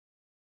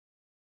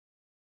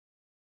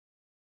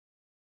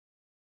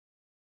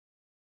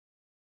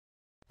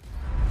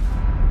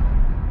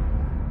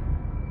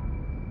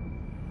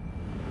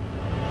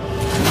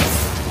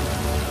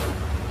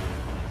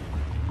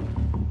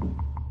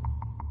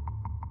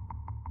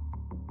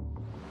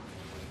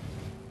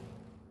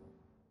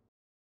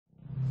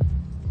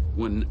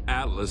When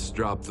Atlas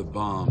dropped the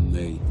bomb,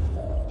 they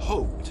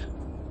hoped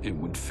it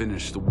would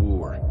finish the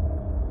war.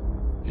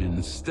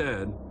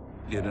 Instead,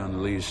 it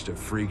unleashed a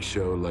freak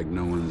show like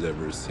no one's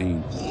ever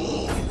seen.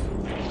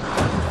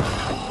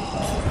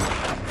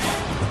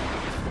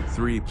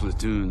 3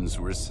 platoons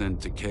were sent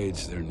to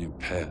cage their new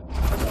pet.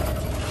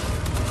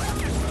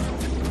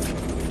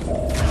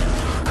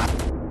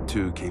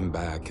 2 came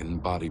back in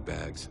body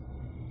bags.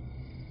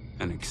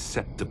 An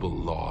acceptable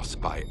loss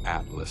by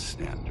Atlas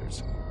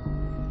standards.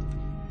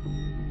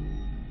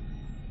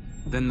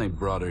 Then they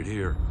brought it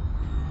here.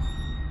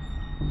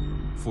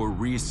 For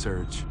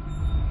research.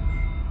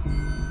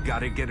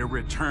 Gotta get a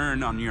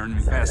return on your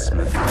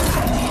investment.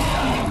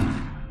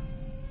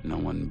 No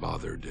one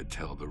bothered to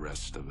tell the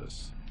rest of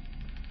us.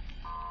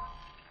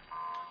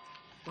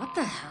 What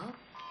the hell?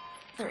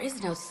 There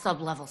is no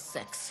sub-level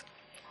 6.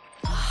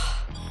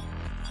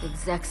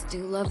 Execs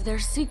do love their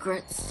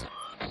secrets.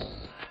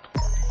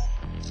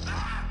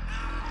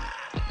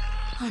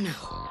 Oh no.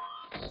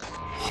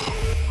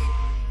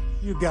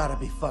 You gotta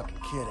be fucking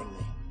kidding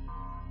me.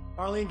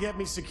 Arlene, get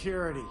me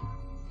security.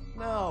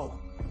 No.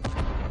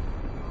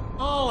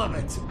 All of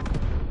it.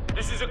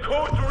 This is a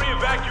code 3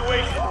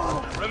 evacuation.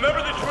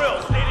 Remember the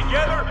drill. Stay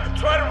together.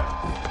 Try to...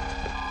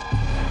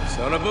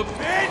 Son of a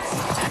bitch!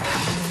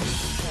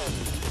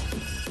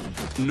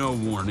 No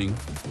warning.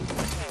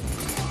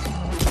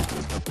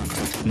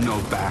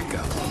 No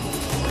backup.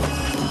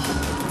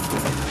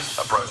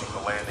 Approaching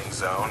the landing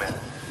zone and...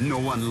 No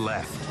one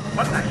left.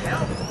 What the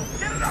hell?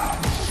 Get it off!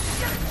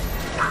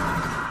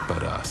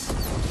 But us.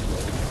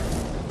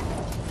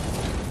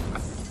 I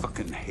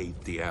fucking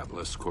hate the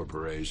Atlas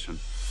Corporation.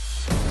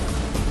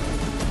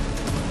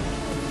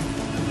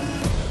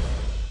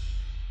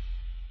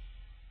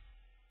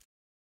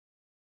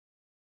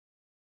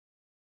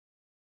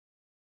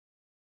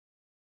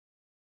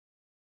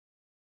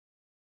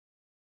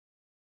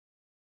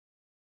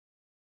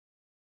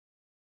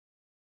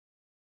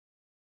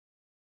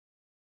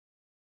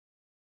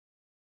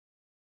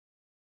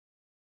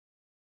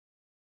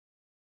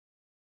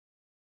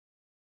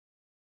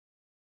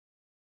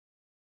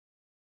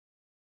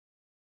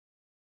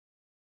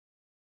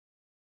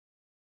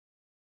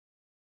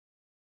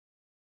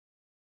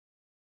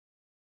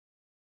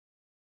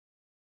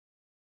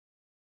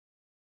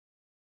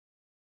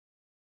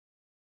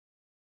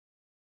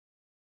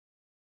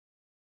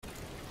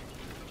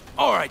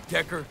 All right,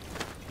 Decker.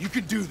 You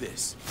can do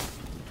this.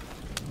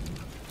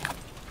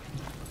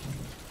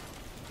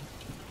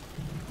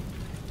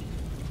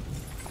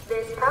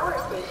 This power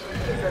station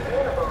is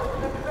available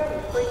and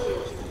ready for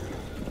use.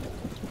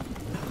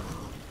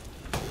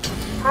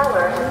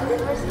 Power has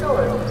been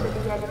restored to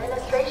the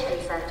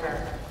administration center.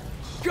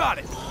 Got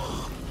it.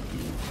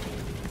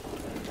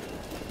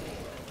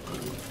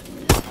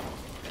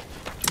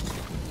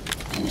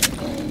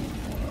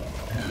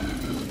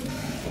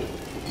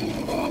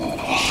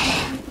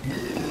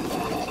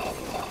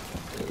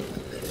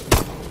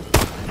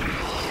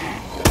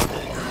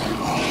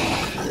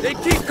 They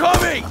keep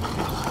coming!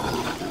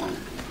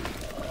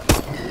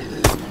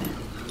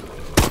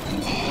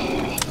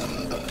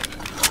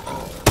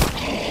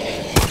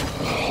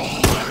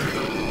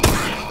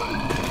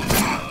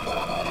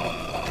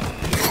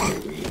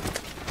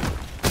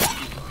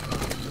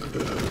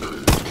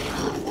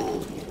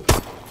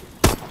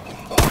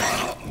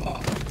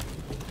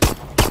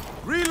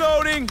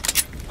 Reloading!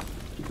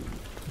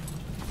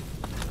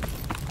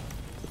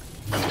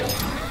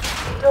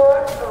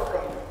 Door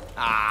open.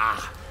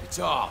 Ah, it's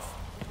off.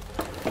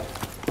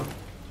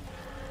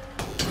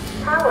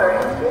 Power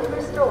has been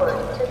restored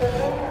to the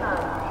main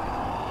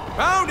hub.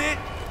 Found it!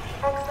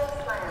 Exit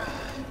slam.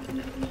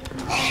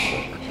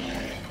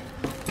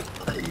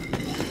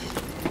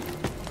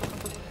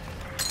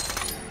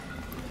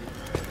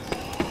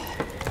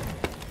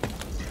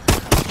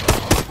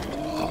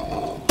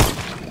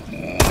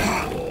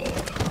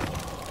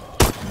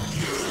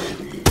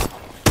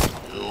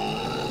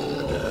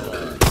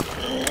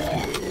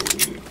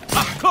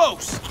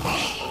 Close!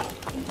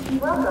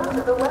 Welcome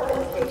to the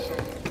weapon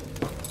station.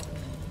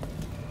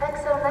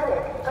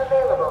 Exomedic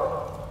available.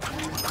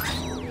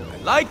 I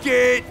like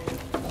it!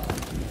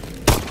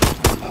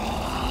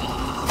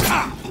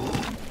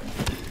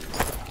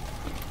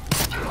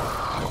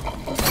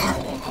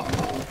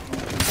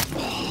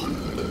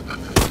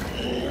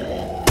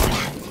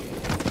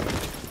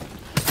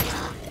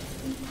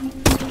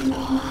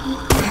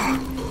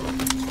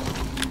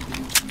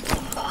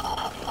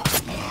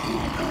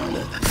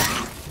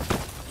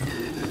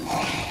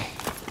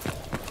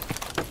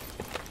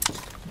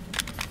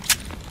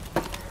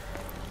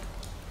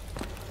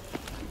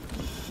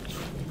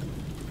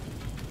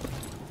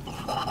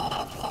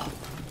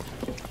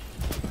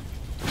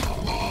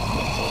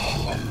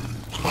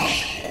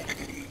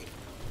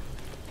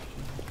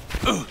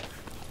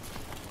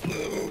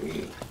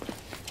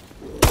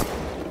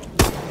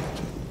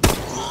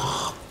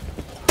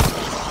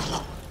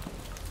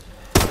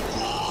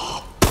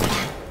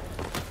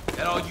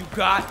 That all you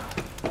got?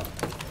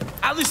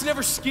 Atlas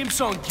never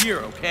skimps on gear,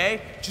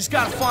 okay? Just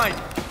gotta find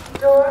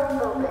it.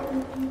 Door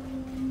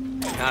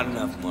open. Not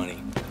enough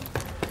money.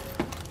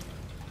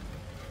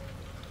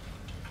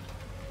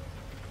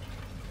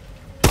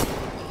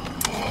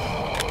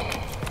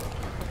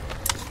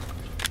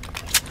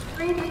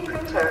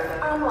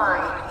 Printer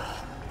online.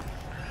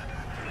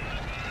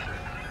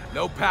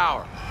 No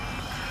power.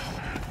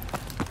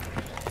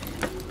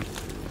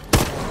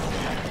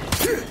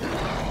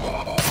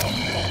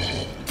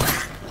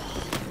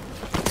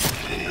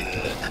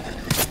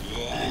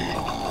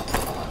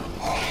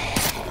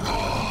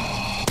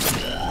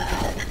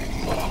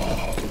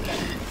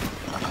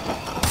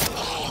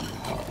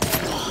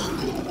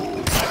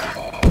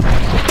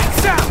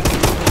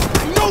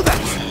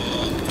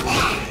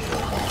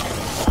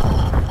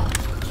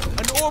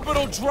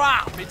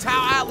 Drop. It's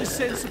how Atlas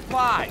sends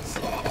supplies.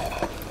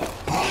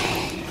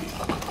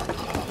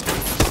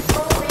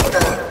 Full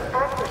reload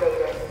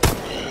activated.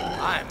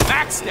 I am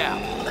maxed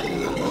out.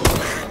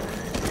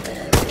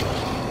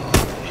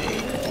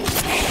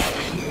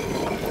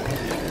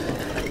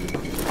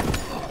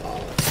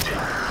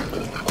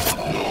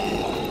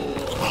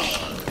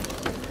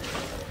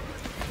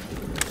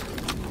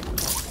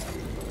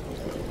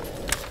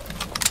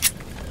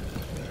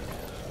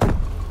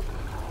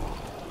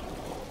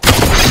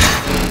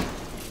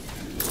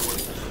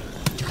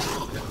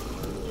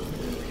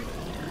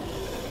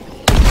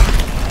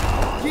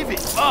 Give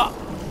it up!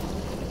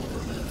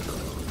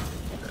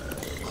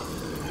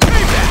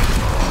 Payback!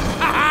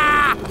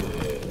 Ha-ha!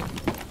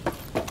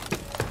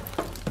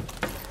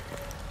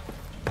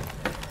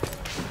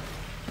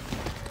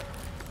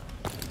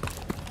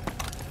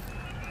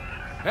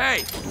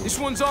 Hey, this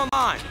one's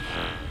online.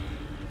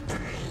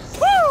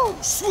 Woo!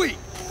 Sweet!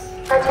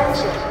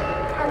 Attention,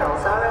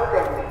 tunnels are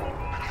open.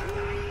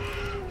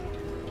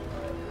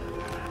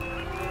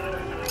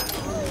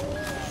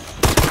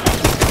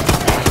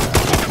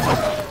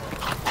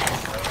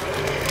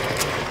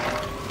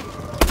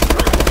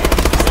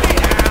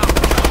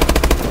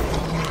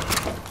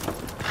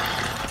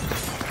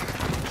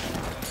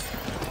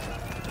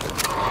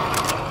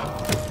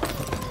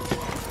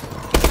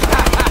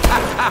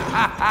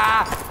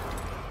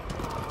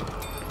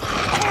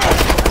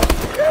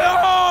 Get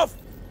off!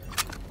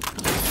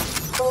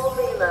 Full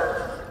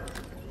reload.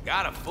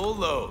 Got a full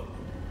load.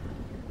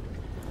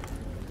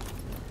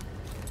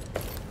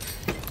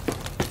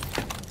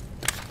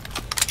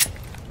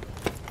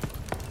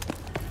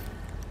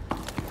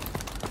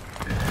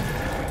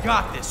 We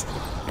got this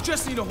one. We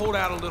just need to hold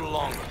out a little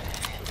longer.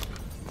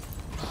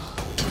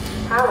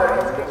 Power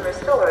has been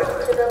restored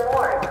to the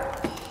morgue.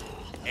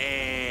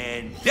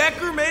 And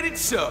Decker made it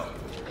so.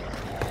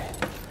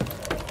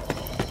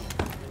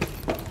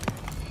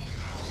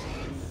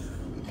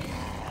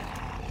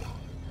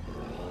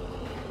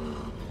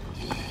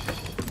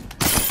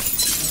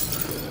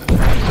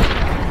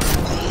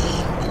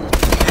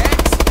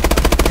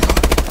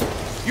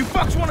 You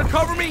fucks want to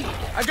cover me?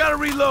 I gotta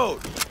reload.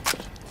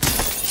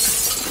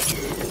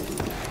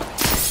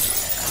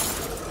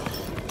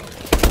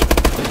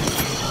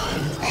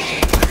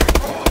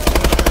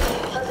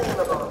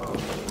 Available.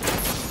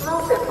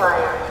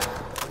 Multiplier.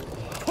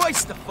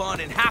 Twice the fun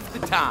in half the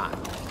time.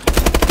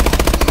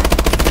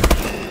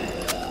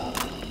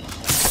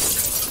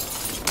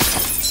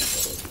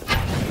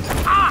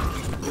 Ah!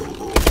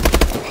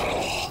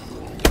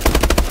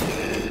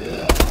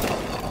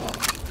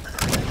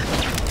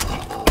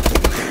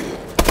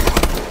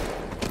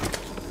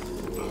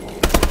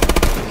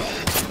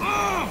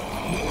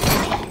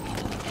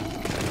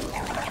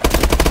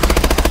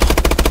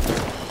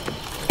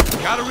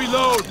 Gotta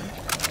reload.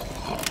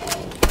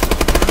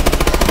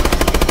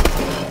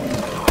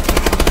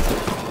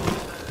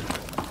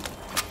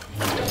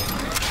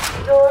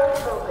 Door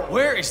open.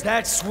 Where is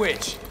that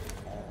switch?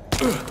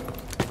 Ugh.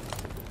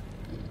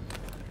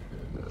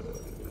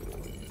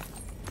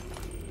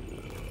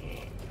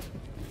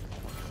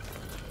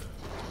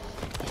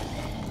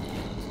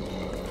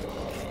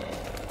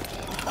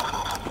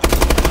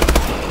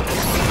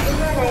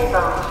 DNA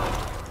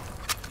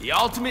bomb. The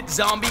ultimate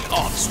zombie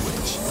off switch.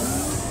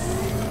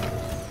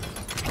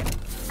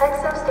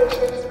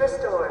 Exostations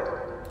restored.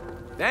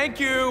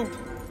 Thank you.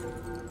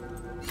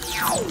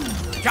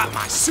 Got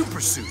my super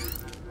suit.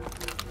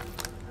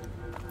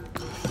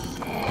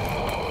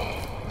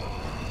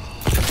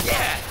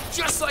 Yeah,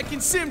 just like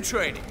in sim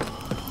training.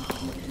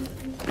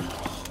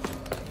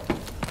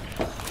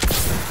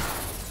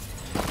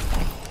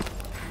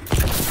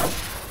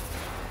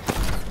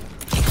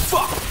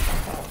 Fuck.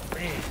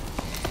 Man.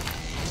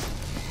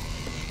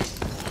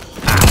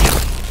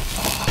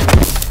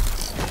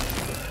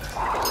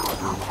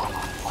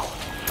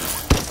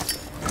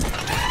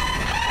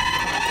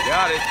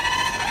 Got it.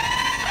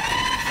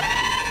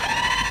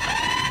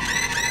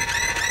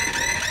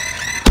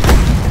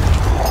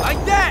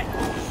 Like that!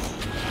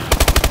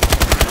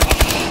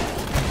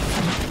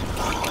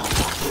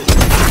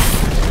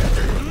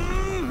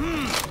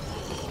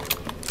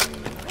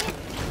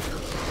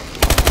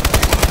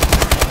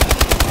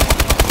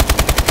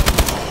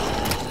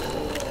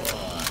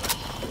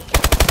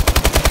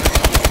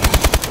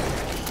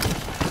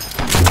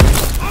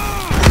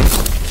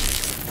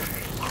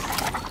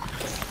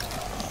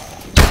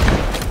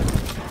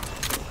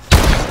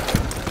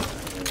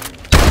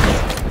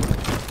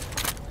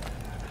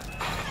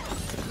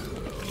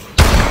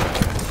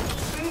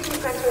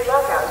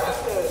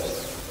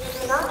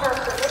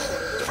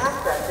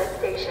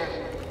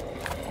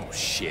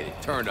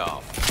 turned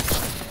off.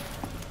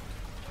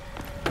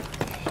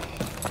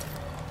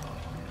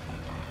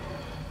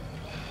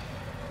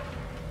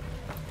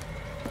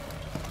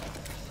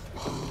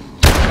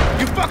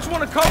 You fucks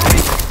wanna cover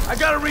me? I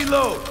gotta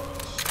reload.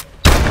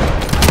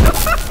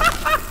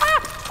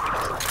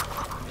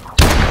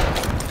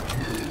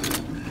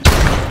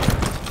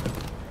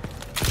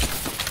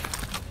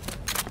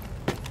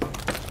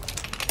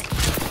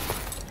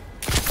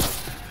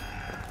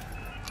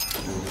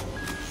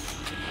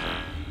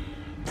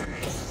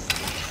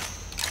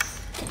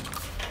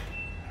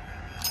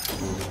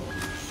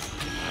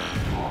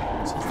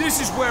 This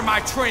is where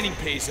my training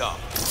pays off.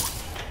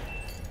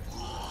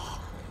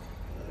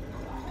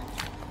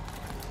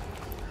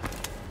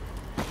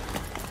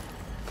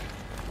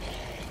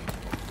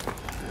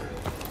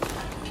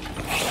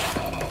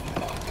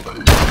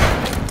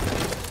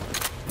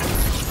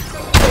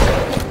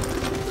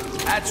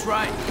 That's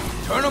right.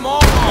 Turn them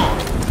all on.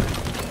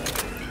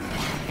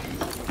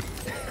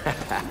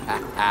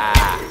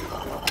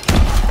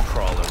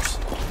 Crawlers.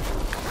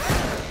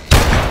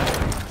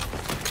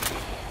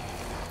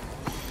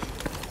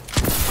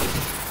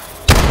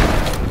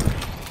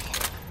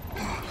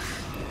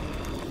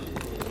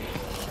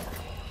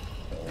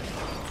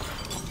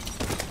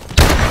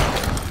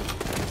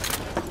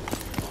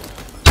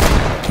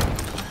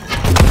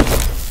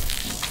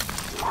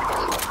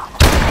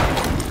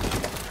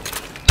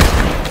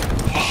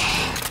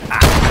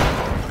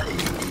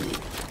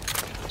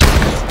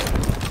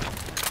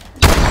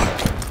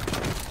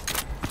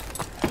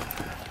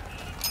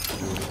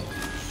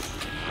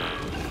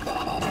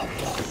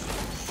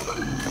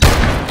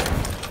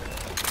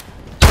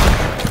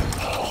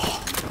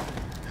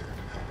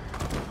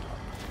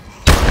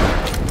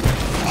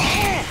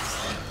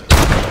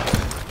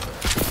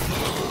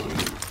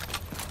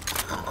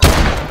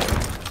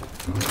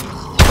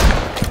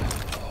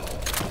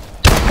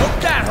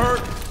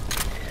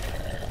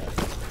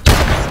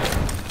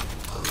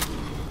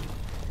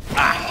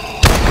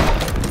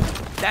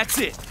 That's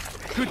it.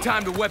 Good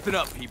time to weapon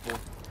up, people.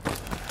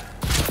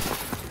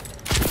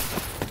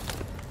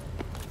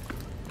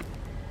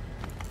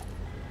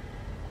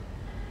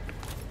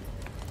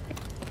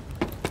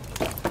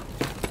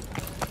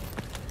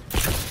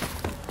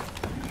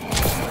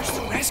 Where's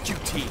the rescue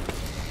team?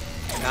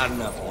 Not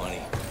enough money.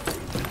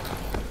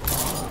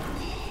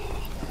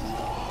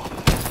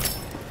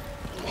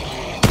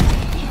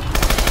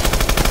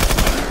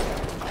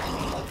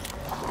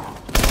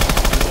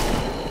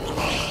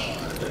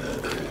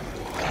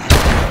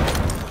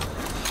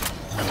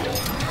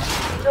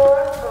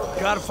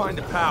 Gotta find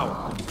the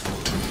power.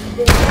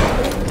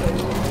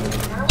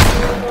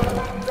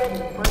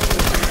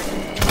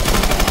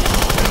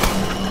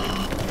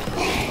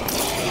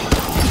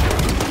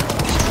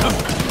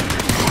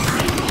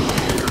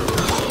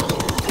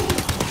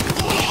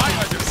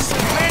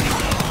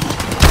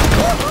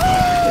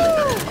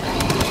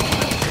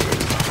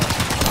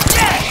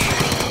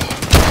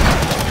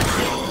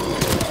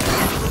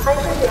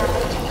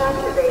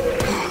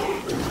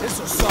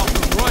 This'll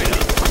soften them right up.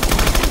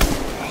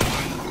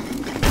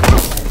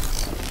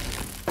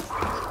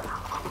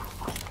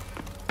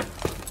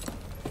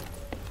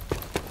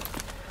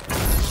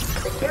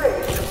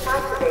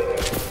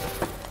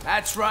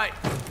 That's right.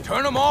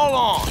 Turn them all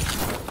on.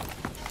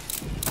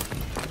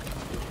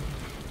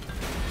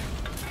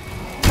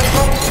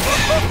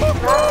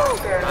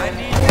 I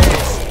need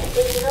this.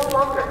 It's no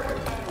longer.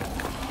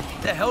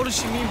 What the hell does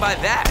she mean by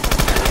that?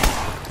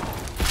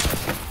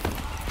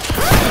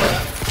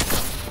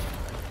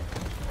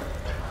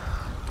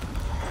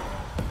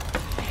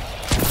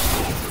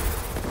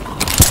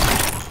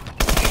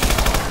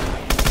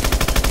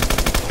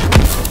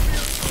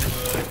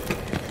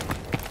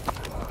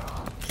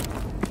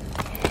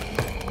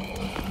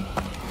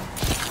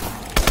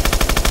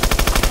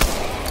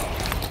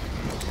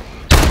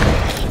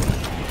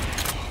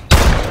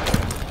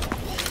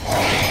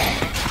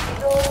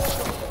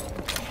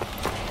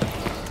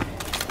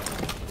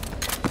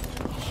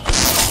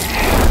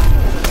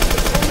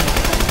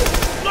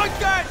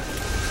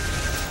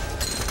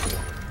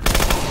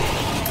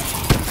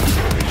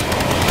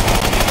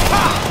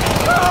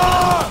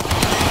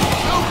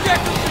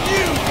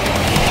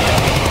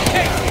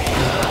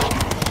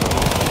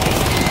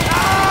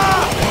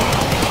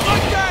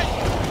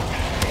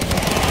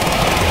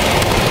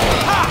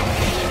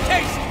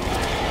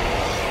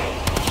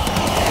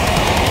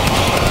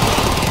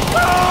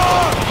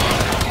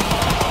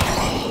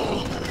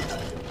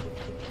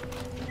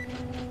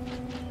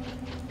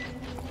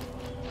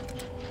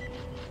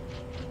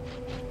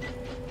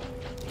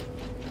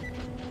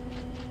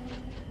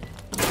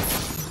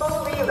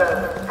 Full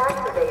reload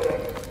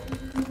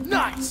activated.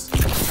 Nice!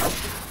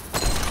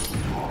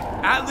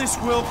 Atlas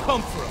will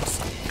come for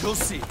us. You'll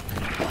see.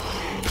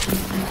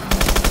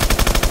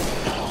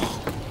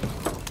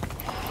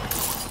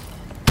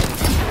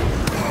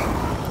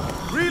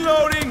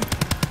 Reloading!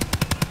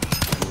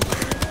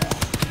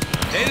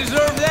 They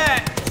deserve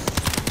that!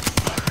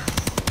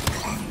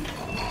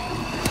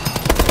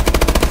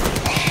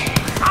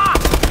 Ah!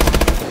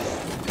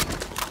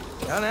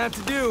 Gonna have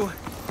to do.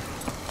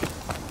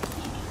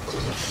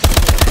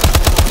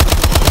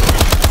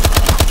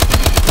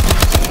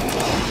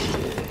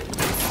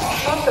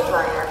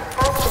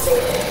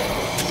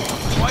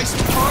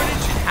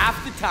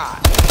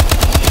 time.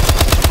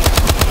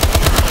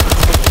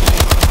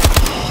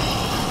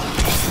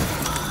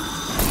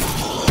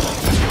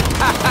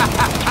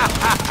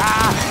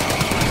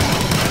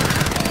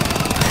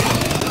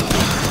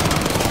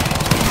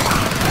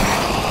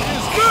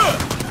 It's good.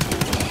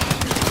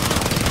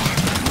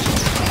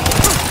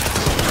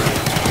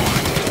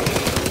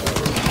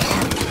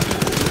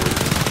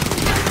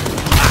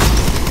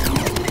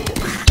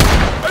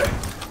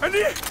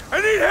 I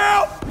need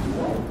help!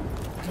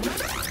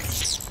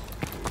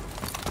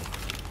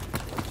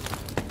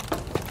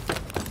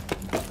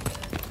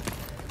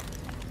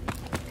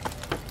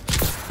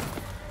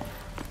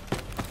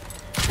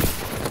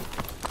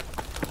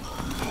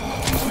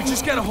 We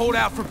just gotta hold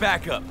out for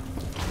backup.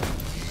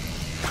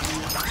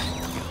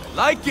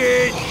 Like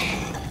it!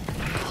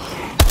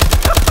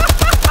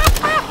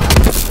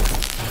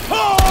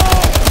 Oh!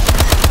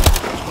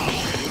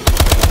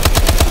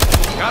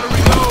 Gotta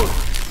reload!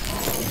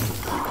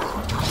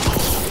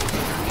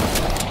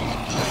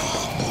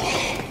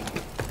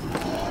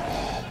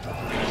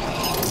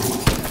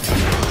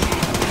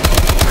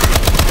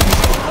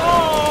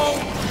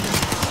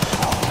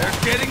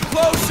 Getting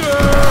closer!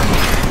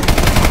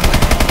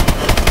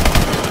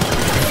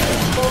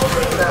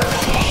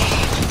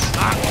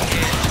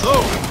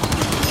 Low.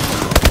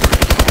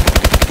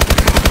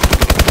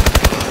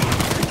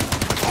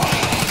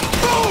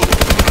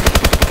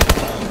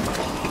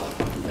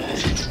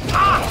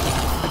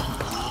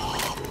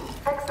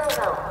 Exo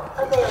help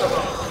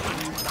available.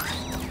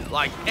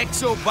 Like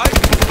exobyte?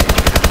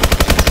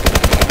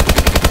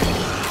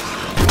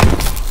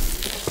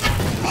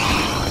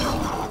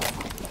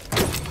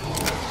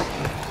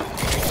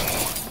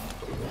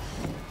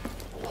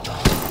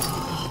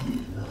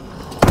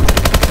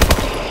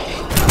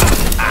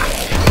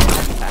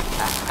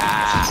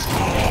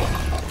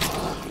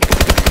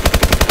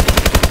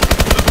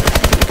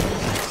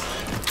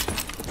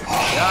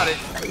 Got it.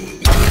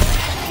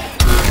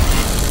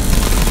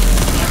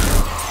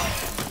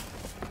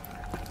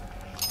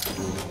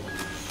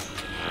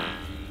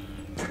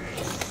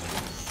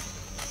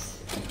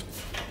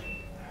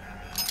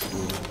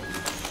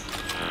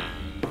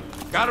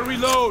 Gotta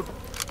reload.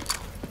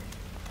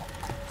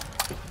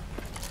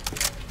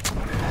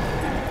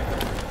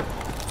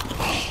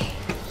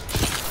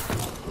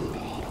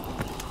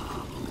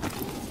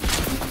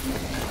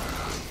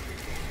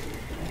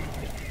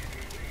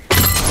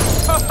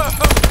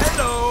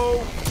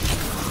 Hello.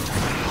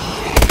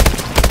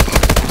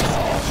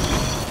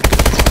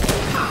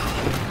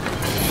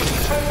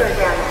 Sensor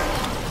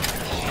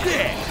damage.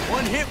 Yeah,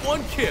 one hit,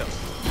 one kill.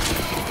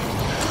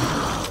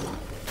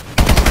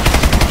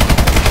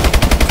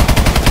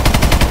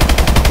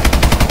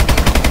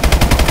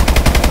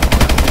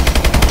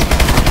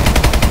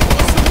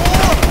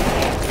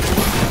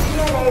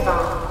 DNA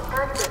bomb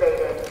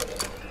activated.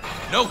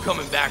 No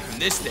coming back from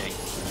this thing.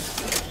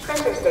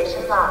 Printer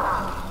station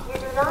locked. You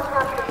do not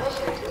have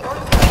permission to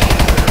access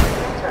the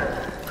printer.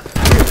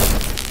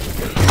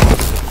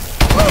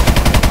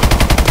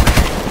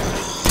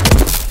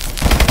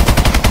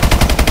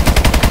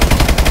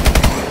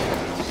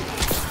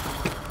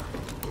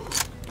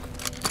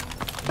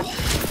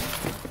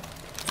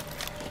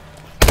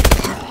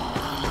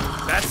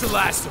 That's the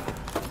last of them.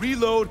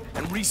 Reload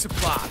and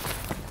resupply.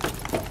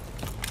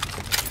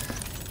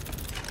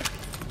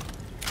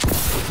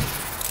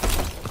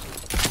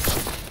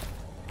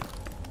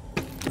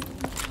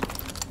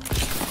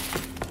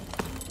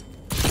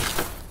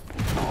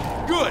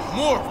 Good,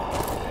 more of them.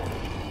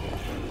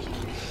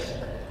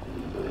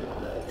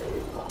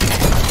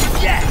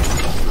 Yes!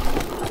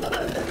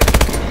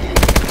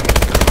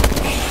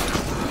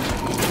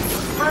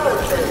 Power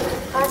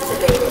boost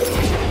activated.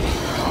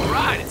 All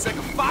right, it's like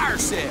a fire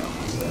sale.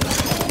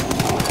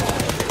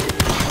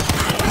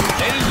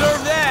 They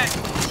deserve that.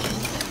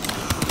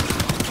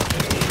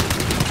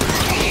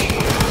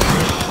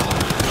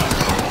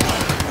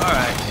 All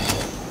right.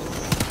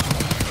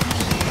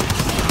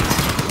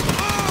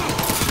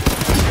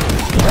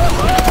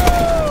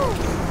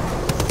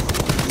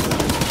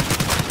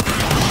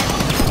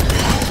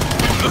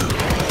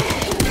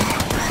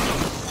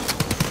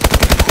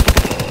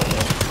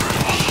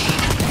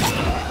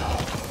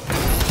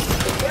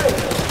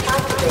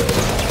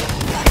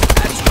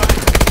 That's right.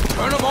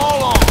 Turn them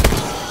all on.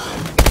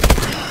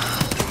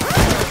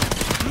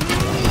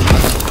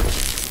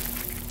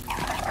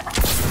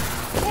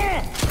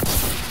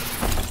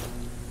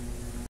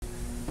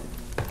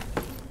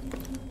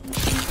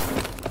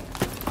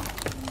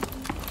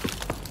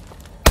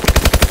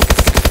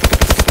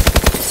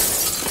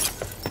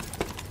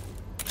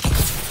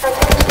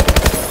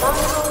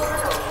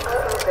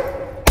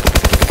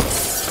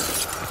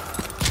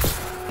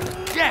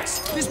 Yes,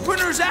 this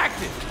printer is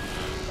active.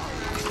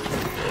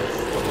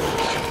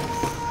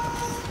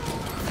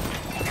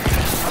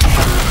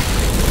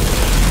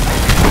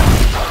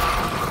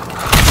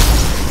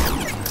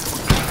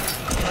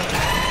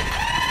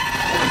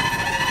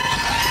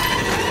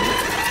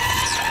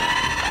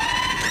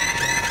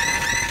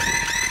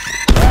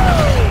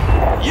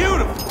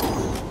 Beautiful.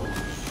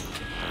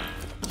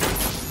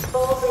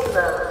 Full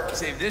reload.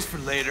 Say Save this for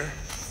later.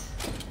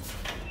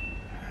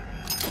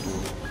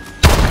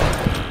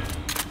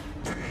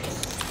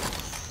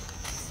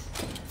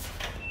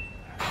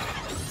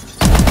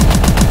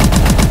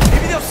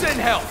 Maybe they'll send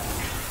help.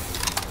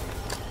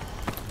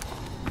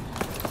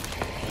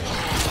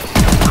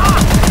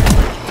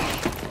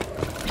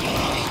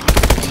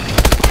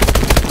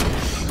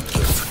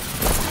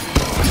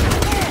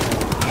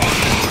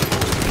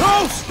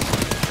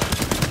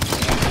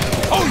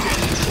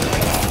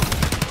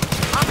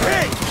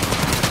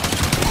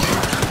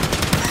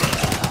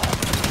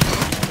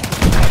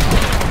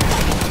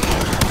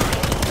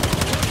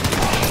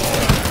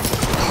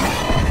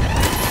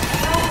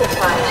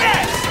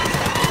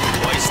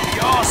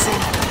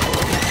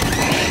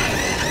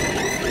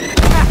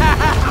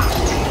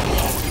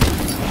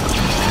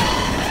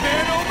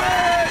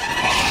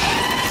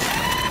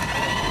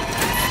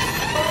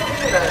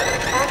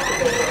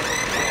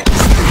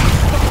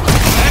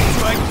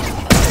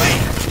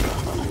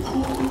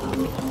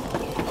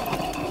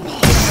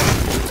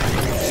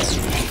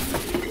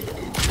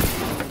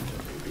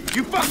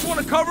 You fucks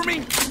wanna cover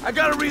me? I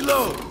gotta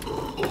reload.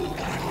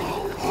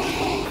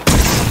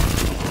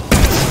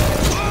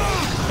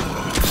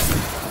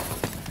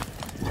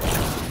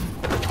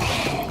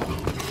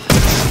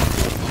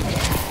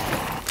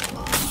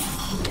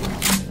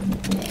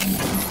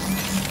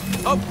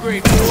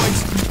 Upgrade,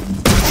 boys.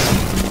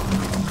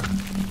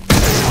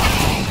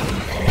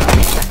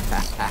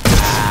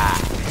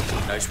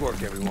 Nice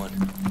work, everyone.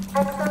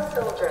 Excellent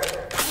soldier.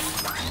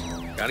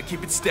 Gotta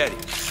keep it steady.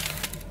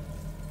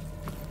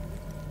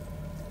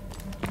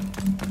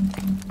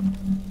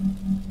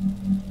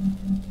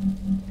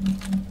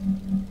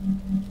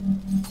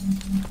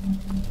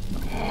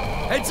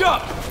 Heads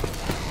up!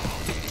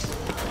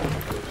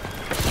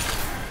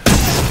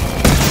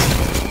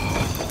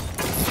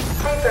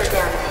 Hyper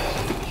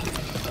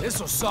damage.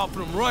 This'll soften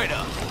them right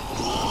up.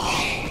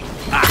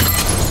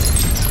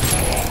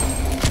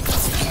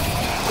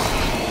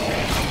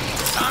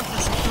 Time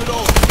for some good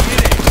old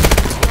hitting.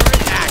 We're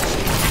in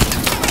action.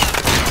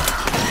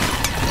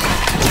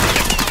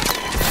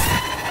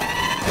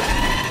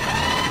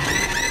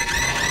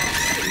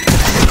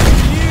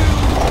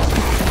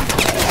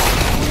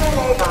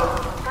 DNA bomb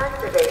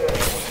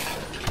activated.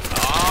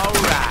 All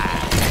right.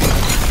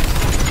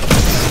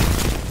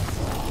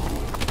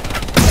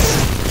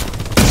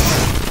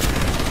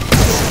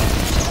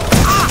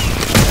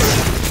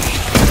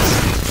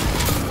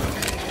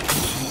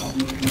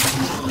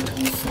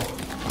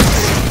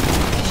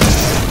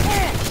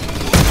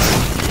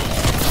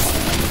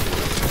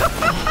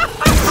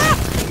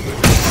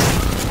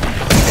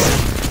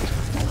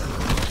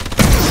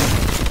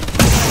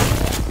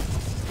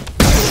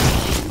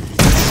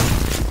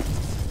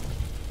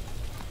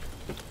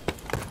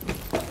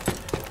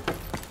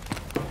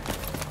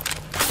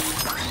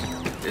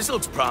 This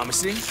looks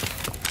promising.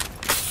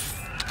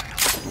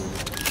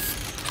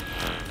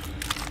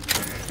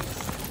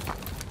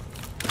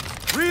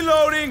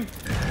 Reloading!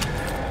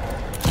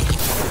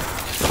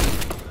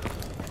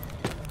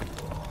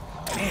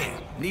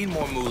 Man, need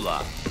more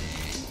moolah.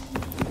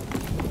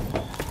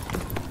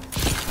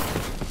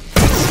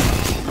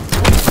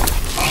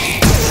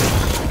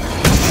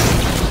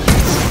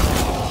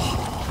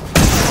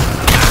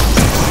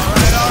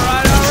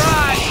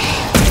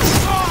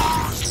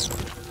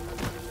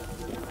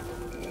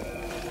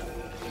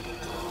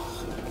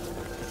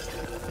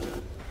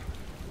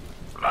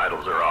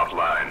 Vitals are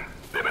offline.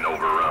 They've been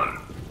overrun.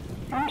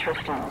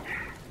 Interesting.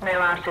 They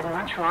lasted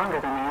much longer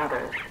than the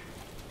others.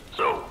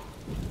 So,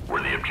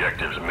 were the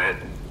objectives met?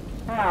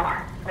 No,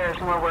 there's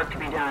more work to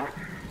be done.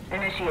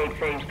 Initiate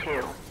phase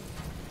 2.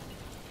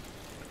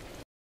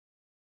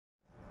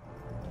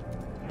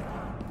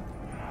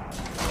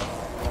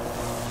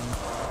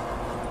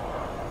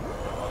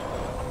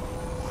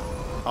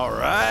 All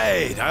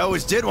right, I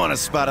always did want a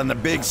spot on the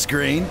big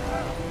screen.